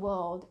to the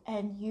world,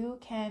 and you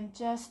can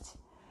just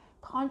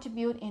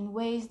contribute in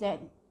ways that,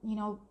 you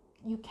know,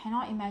 you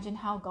cannot imagine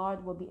how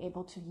God will be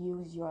able to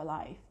use your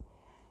life.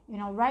 You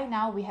know, right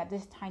now we have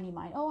this tiny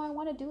mind. Oh, I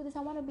want to do this. I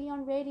want to be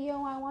on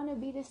radio. I want to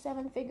be this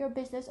 7-figure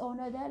business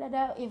owner.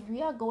 If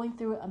we are going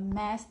through a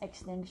mass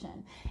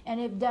extinction, and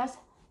it does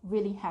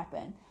really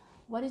happen,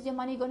 what is your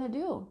money going to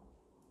do?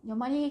 Your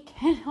money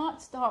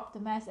cannot stop the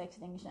mass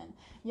extinction.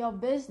 Your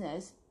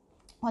business,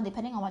 well,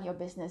 depending on what your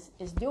business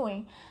is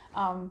doing,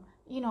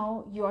 you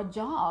know, your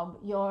job,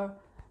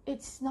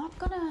 it's not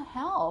gonna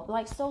help.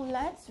 Like, so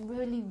let's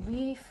really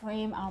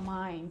reframe our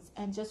minds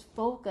and just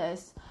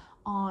focus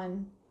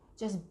on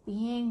just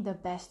being the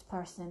best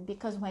person.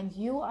 Because when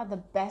you are the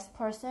best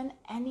person,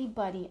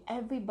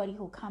 everybody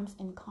who comes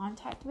in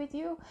contact with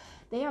you,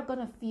 they are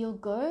gonna feel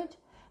good.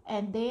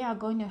 And they are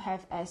going to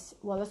have, as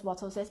Wallace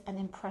Wattles says, an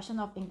impression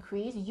of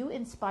increase. You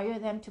inspire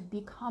them to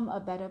become a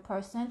better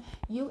person.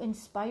 You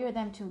inspire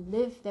them to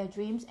live their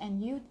dreams,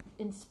 and you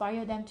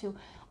inspire them to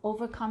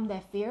overcome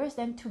their fears.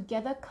 Then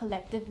together,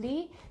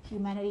 collectively,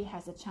 humanity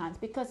has a chance.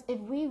 Because if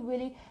we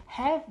really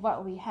have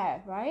what we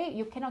have, right?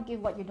 You cannot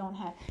give what you don't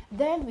have.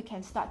 Then we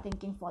can start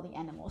thinking for the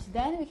animals.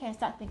 Then we can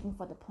start thinking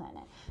for the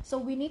planet. So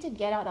we need to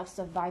get out of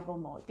survival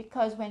mode.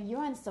 Because when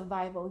you're in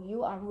survival,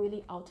 you are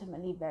really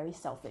ultimately very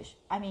selfish.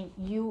 I mean,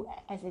 you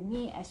as in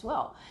me as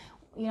well.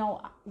 You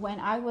know, when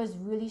I was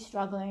really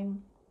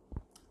struggling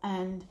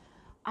and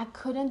I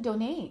couldn't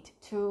donate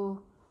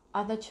to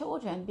other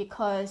children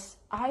because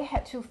I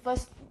had to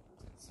first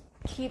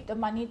keep the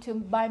money to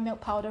buy milk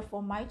powder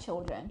for my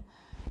children,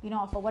 you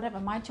know, for whatever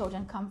my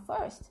children come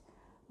first,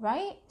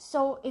 right?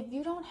 So if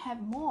you don't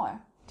have more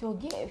to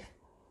give,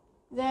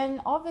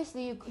 then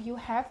obviously you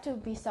have to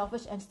be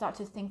selfish and start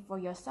to think for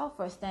yourself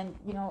first. Then,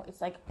 you know,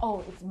 it's like,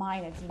 oh, it's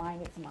mine,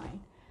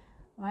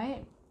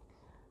 right?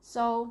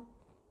 So,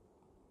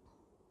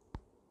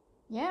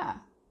 yeah,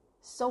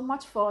 so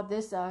much for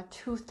this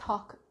Truth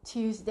Talk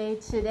Tuesday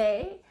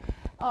today.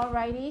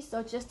 Alrighty,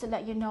 so just to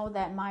let you know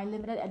that my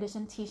limited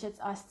edition t-shirts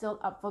are still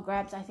up for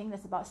grabs. I think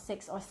there's about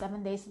 6 or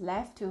 7 days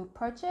left to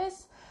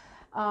purchase.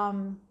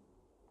 Yeah,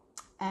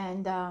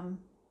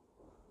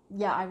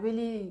 I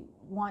really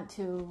want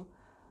to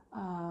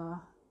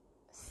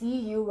see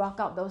you rock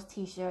out those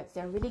t-shirts.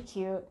 They're really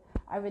cute.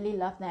 I really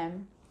love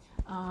them.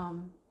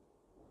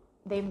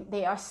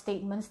 They are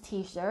statements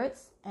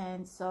t-shirts,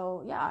 and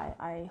so yeah,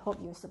 I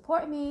hope you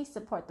support me,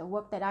 support the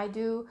work that I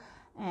do,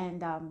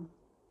 and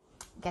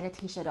get a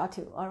t-shirt or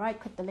two. All right,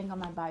 click the link on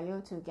my bio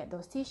to get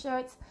those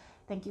t-shirts.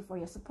 Thank you for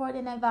your support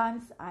in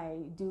advance. I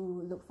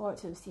do look forward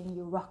to seeing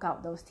you rock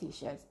out those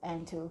t-shirts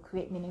and to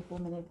create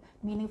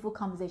meaningful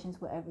conversations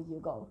wherever you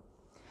go.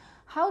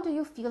 How do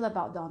you feel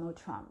about Donald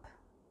Trump?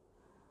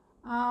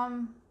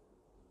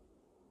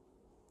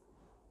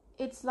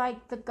 It's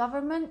like the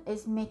government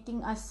is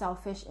making us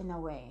selfish in a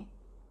way.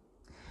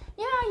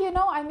 Yeah, you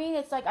know, I mean,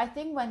 it's like, I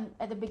think when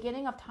at the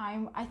beginning of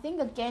time, I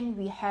think again,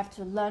 we have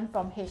to learn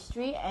from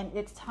history, and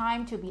it's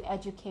time to be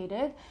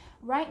educated.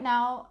 Right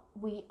now,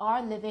 we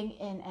are living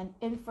in an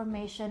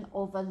information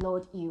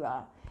overload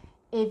era.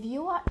 if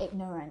you are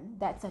ignorant,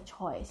 that's a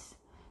choice.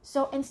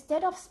 So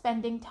instead of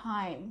spending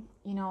time,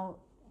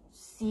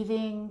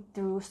 sieving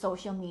through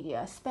social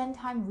media, spend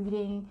time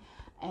reading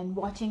and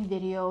watching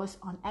videos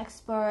on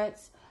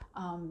experts,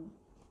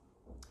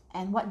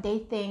 and what they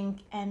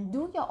think, and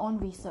do your own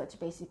research.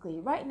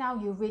 Basically right now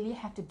you really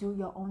have to do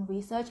your own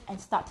research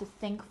and start to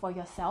think for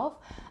yourself.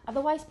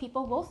 Otherwise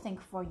people will think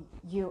for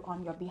you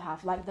on your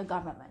behalf, like the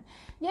government.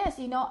 Yes,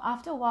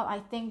 after a while I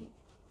think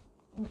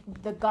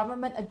the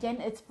government,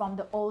 again, it's from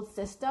the old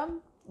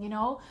system,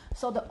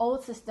 so the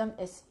old system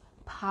is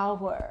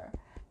power,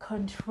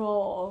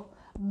 control,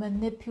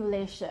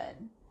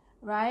 manipulation,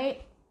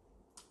 right?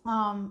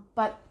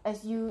 But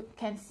as you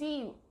can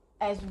see,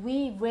 as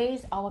we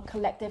raise our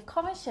collective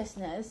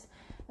consciousness,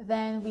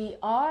 then we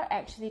are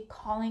actually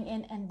calling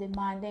in and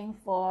demanding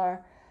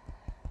for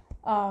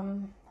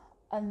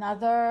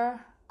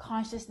another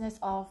consciousness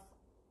of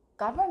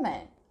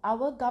government.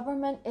 Our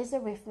government is a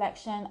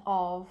reflection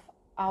of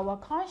our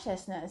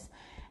consciousness.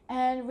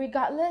 And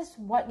regardless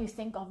what you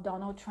think of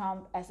Donald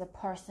Trump as a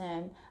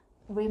person,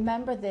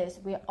 remember this: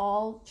 we're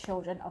all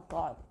children of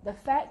God. The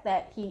fact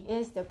that he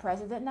is the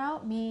president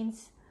now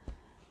means,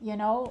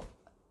 the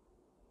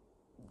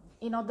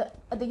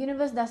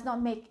universe does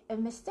not make a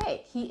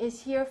mistake. He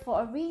is here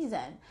for a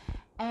reason.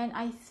 And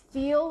I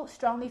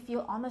strongly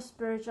feel on a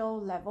spiritual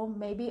level,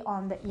 maybe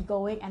on the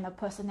egoic and the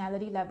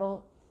personality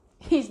level,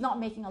 he's not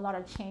making a lot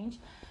of change.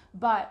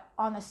 But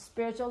on a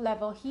spiritual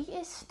level, he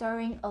is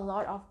stirring a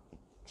lot of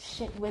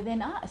shit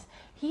within us.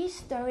 He's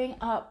stirring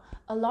up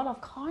a lot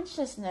of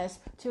consciousness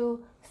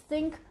to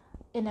think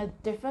in a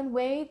different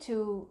way,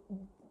 to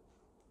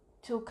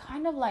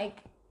kind of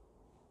like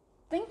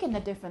think in a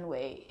different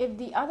way. If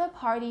the other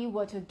party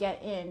were to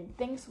get in,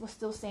 things were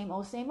still same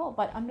old,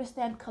 but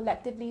understand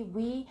collectively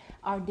we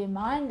are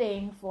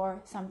demanding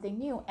for something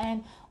new.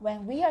 And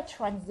when we are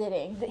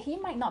transiting, he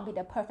might not be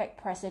the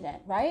perfect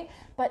president, right?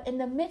 But in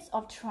the midst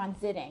of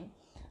transiting,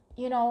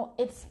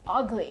 it's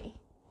ugly.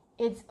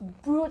 It's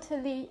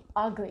brutally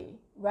ugly,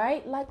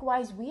 right?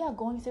 Likewise, we are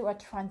going through a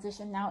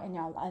transition now in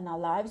our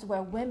lives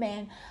where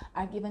women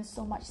are given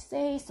so much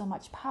say, so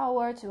much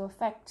power to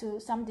affect to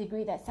some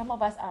degree that some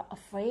of us are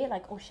afraid,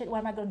 like, oh shit, what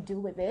am I going to do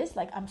with this?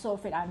 Like, I'm so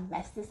afraid I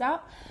mess this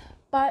up.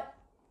 But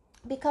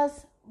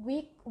because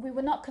we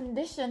were not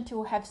conditioned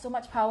to have so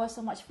much power,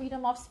 so much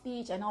freedom of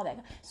speech and all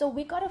that. So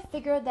we got to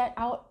figure that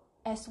out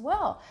as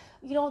well.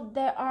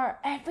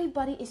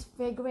 Everybody is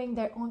figuring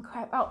their own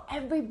crap out.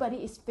 Everybody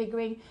is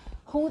figuring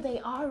who they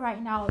are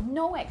right now,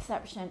 no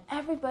exception.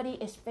 Everybody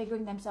is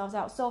figuring themselves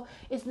out. So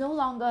it's no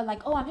longer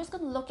like, oh, I'm just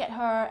going to look at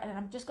her and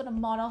I'm just going to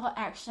model her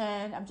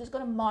action. I'm just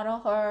going to model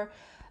her,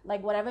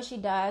 like whatever she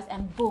does,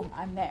 and boom,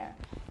 I'm there.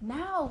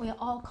 Now we're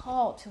all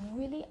called to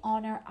really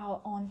honor our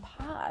own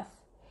path.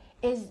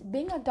 Is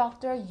being a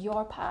doctor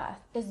your path?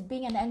 Is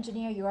being an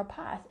engineer your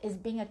path? Is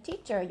being a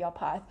teacher your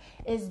path?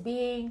 Is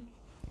being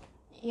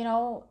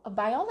a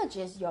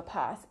biologist your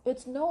path?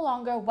 It's no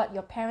longer what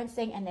your parents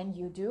saying and then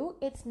you do.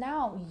 It's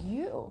now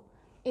you.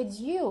 It's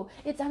you.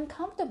 It's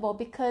uncomfortable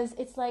because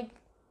it's like,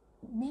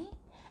 me?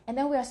 And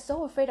then we are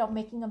so afraid of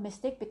making a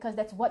mistake because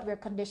that's what we're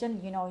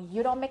conditioned.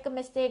 You don't make a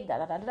mistake,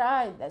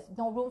 there's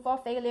no room for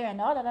failure, and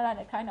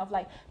that kind of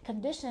like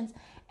conditions.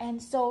 And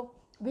so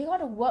we got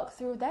to work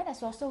through that as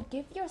well. So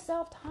give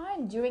yourself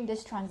time during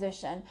this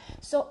transition.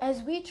 So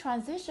as we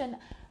transition,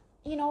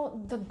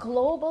 the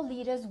global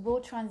leaders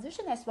will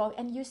transition as well.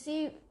 And you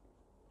see,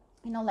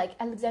 like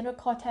Alexandra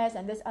Cortez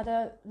and this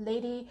other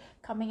lady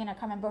coming in. I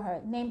can't remember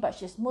her name, but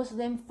she's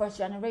Muslim, first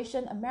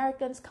generation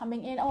Americans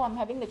coming in. Oh, I'm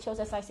having the chills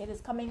as I say this,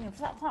 coming in,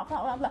 blah, blah,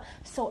 blah, blah, blah.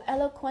 So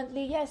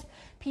eloquently. Yes,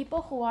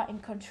 people who are in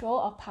control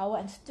of power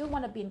and still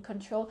want to be in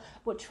control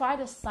would try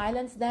to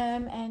silence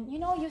them. And,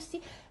 you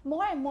see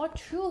more and more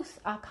truths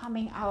are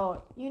coming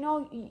out.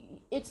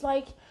 It's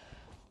like,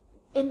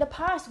 in the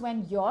past,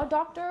 when your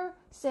doctor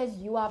says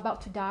you are about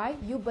to die,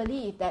 you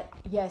believe that,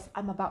 yes,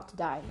 I'm about to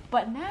die.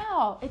 But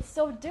now it's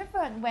so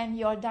different. When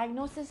your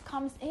diagnosis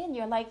comes in,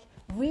 you're like,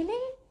 really?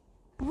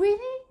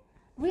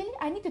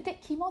 I need to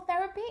take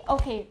chemotherapy?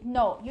 Okay,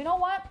 no. You know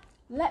what?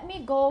 Let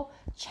me go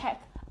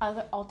check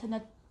other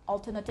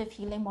alternative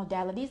healing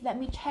modalities. Let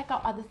me check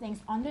out other things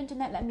on the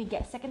internet. Let me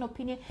get second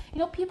opinion.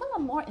 People are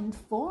more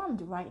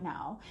informed right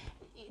now.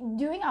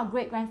 During our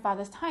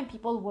great-grandfather's time,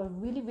 people were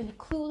really, really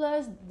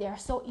clueless. They're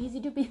so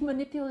easy to be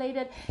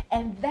manipulated.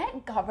 And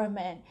that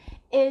government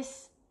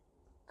is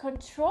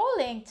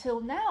controlling till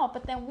now.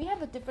 But then we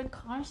have a different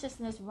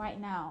consciousness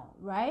right now,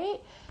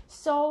 right?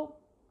 So,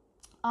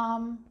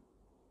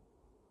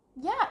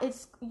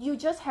 you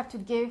just have to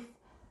give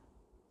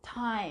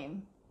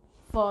time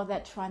for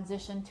that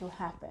transition to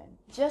happen.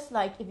 Just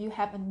like if you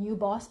have a new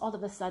boss, all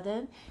of a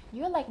sudden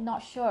you're like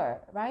not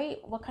sure, right?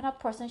 What kind of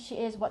person she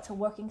is, what's her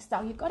working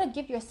style. You got to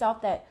give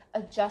yourself that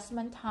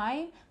adjustment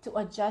time to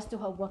adjust to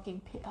her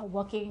working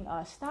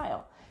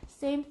style.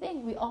 Same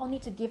thing, we all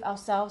need to give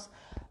ourselves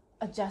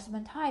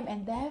adjustment time,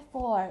 and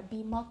therefore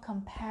be more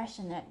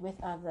compassionate with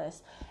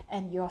others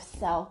and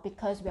yourself,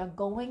 because we are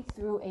going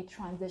through a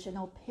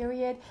transitional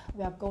period.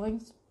 We are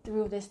going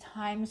through these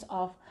times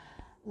of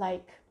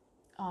like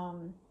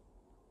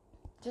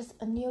just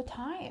a new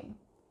time.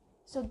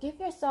 So give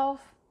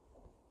yourself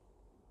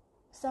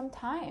some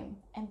time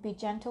and be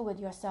gentle with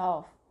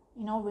yourself.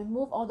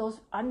 Remove all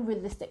those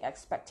unrealistic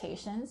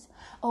expectations.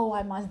 Oh,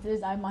 I must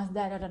this, I must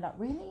that.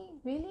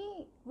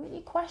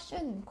 Really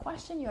question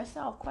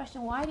yourself.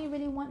 Question, why do you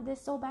really want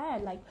this so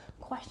bad? Like,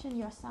 question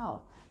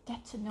yourself.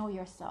 Get to know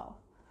yourself.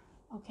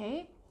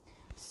 Okay?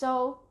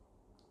 So,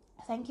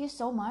 thank you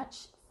so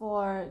much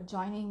for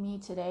joining me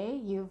today.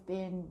 You've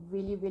been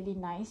really, really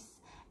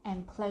nice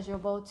and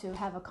pleasurable to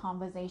have a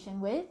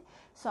conversation with.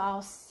 So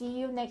I'll see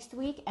you next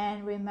week.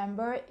 And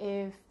remember,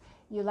 if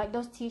you like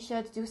those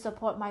t-shirts, do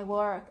support my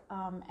work,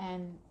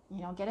 and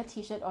get a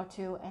t-shirt or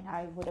two, and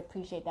I would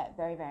appreciate that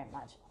very, very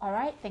much. All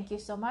right, thank you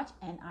so much,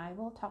 and I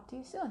will talk to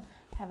you soon.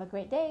 Have a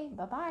great day.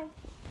 Bye-bye.